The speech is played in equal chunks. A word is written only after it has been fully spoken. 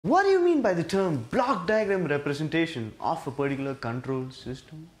What do you mean by the term block diagram representation of a particular control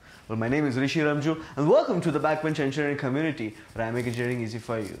system? Well, my name is Rishi Remju and welcome to the Backbench Engineering Community, where I make engineering easy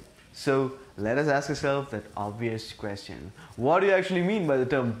for you. So let us ask ourselves that obvious question. What do you actually mean by the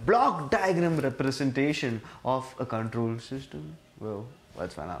term block diagram representation of a control system? Well,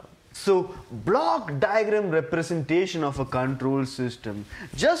 let's find out. So, block diagram representation of a control system,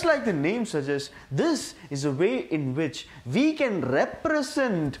 just like the name suggests, this is a way in which we can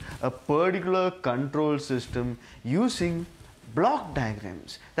represent a particular control system using block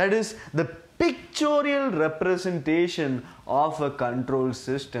diagrams. That is, the pictorial representation of a control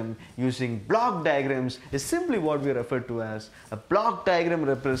system using block diagrams is simply what we refer to as a block diagram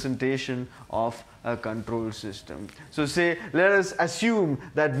representation of a control system. So say, let us assume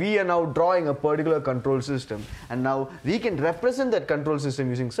that we are now drawing a particular control system, and now we can represent that control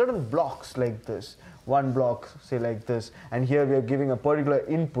system using certain blocks like this. One block, say like this, and here we are giving a particular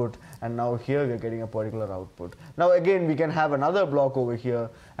input, and now here we are getting a particular output. Now again we can have another block over here,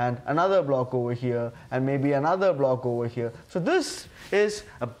 and another block over here, and maybe another block over here. So this is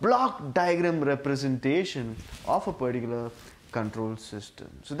a block diagram representation of a particular control system.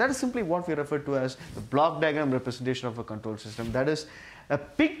 So that is simply what we refer to as the block diagram representation of a control system. That is a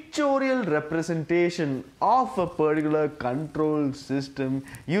pictorial representation of a particular control system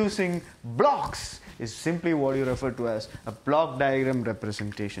using blocks is simply what you refer to as a block diagram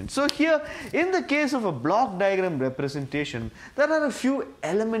representation. So here, in the case of a block diagram representation, there are a few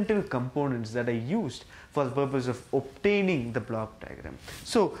elemental components that are used for the purpose of obtaining the block diagram.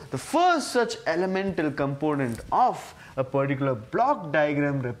 So the first such elemental component of a particular block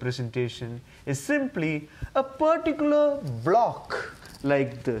diagram representation is simply a particular block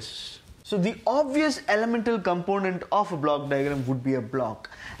like this. So the obvious elemental component of a block diagram would be a block,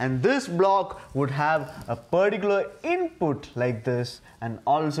 and this block would have a particular input like this, and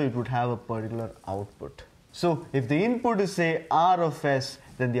also it would have a particular output. So if the input is say R of S,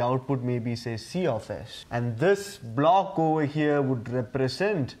 then the output may be say C of S, and this block over here would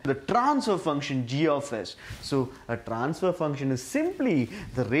represent the transfer function G of S. So a transfer function is simply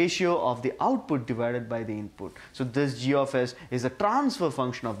the ratio of the output divided by the input. So this G of S is a transfer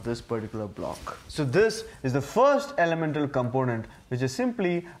function of this particular block. So this is the first elemental component, which is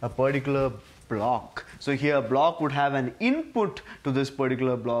simply a particular block. So here block would have an input to this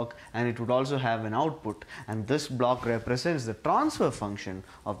particular block, and it would also have an output, and this block represents the transfer function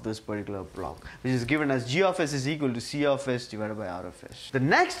of this particular block, which is given as G of S is equal to C of S divided by R of S. The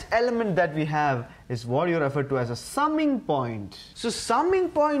next element that we have is what you refer to as a summing point. So summing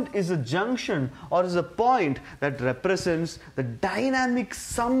point is a junction or is a point that represents the dynamic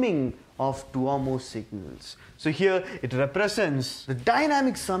summing of two or more signals. So here it represents the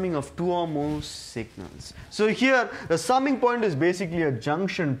dynamic summing of two or more signals. So here the summing point is basically a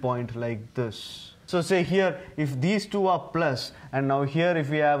junction point like this. So say here if these two are plus, and now here if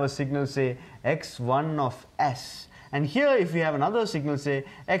we have a signal say x1 of S, and here if we have another signal say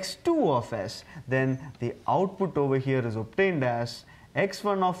x2 of S, then the output over here is obtained as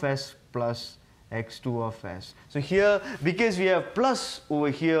x1 of S plus x2 of S. So here, because we have plus over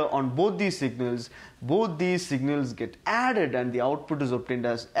here on both these signals get added, and the output is obtained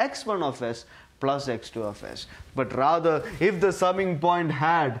as x1 of S plus x2 of S. But rather, if the summing point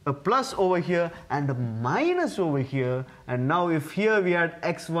had a plus over here and a minus over here, and now if here we had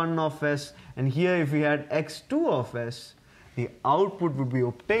x1 of S, and here if we had x2 of S, the output would be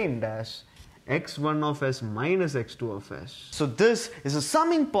obtained as x1 of S minus x2 of S. So this is a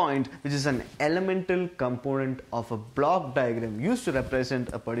summing point, which is an elemental component of a block diagram used to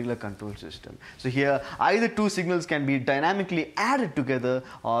represent a particular control system. So here either two signals can be dynamically added together,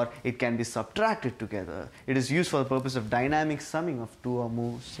 or it can be subtracted together. It is used for the purpose of dynamic summing of two or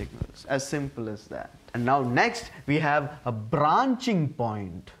more signals. As simple as that. And now next we have a branching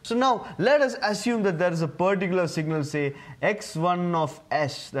point. So now let us assume that there is a particular signal say x1 of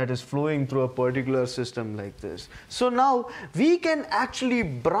S that is flowing through a particular system like this. So now we can actually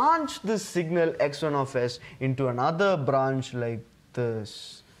branch this signal x1 of S into another branch like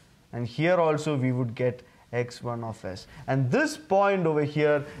this, and here also we would get x1 of S, and this point over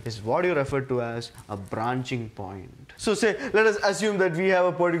here is what you refer to as a branching point. So say let us assume that we have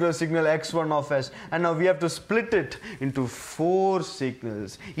a particular signal x1 of S, and now we have to split it into 4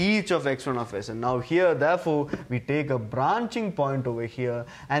 signals, each of x1 of S, and now here therefore we take a branching point over here,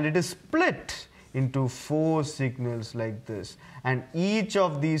 and it is split into 4 signals like this, and each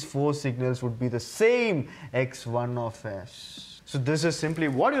of these 4 signals would be the same x1 of S. So this is simply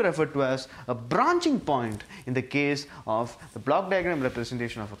what you refer to as a branching point in the case of the block diagram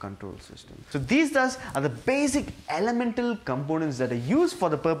representation of a control system. So these thus are the basic elemental components that are used for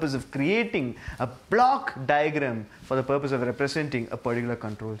the purpose of creating a block diagram for the purpose of representing a particular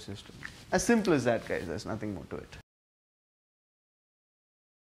control system. As simple as that, guys. There's nothing more to it.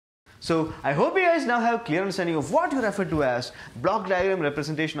 So I hope you guys now have a clear understanding of what you refer to as block diagram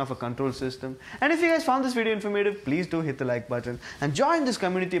representation of a control system. And if you guys found this video informative, please do hit the like button and join this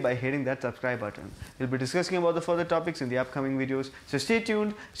community by hitting that subscribe button. We'll be discussing about the further topics in the upcoming videos. So stay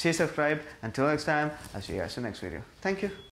tuned, stay subscribed. Until next time, I'll see you guys in the next video. Thank you.